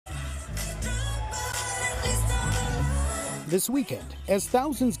this weekend as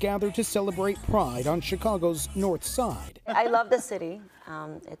thousands gather to celebrate Pride on Chicago's North Side. I love the city.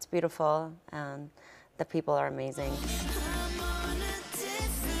 It's beautiful, and the people are amazing.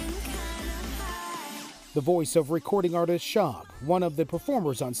 The voice of recording artist Shab, one of the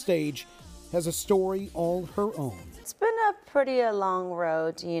performers on stage, has a story all her own. It's been a long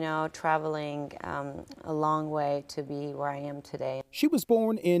road, you know, traveling a long way to be where I am today. She was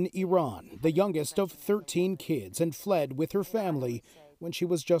born in Iran, the youngest of 13 kids, and fled with her family when she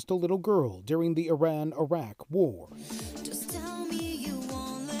was just a little girl during the Iran-Iraq War.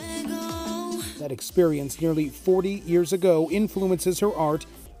 That experience nearly 40 years ago influences her art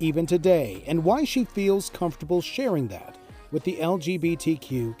even today, and why she feels comfortable sharing that with the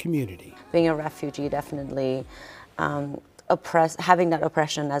LGBTQ community. Being a refugee, definitely having that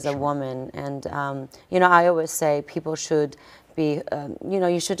oppression as a woman, and you know, I always say people should be, you know,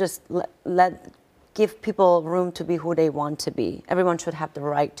 you should just give people room to be who they want to be. Everyone should have the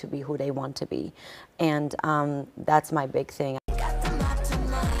right to be who they want to be, and that's my big thing.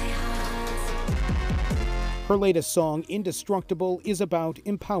 Her latest song, Indestructible, is about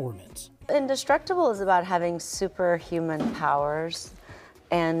empowerment. Indestructible is about having superhuman powers,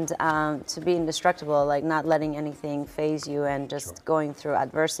 and to be indestructible, like not letting anything faze you and just going through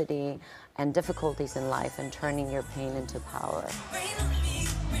adversity and difficulties in life and turning your pain into power.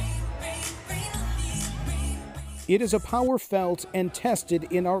 It is a power felt and tested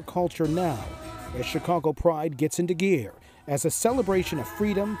in our culture now as Chicago Pride gets into gear as a celebration of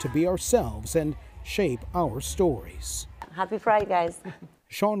freedom to be ourselves and shape our stories. Happy Pride, guys.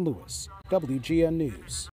 Sean Lewis, WGN News.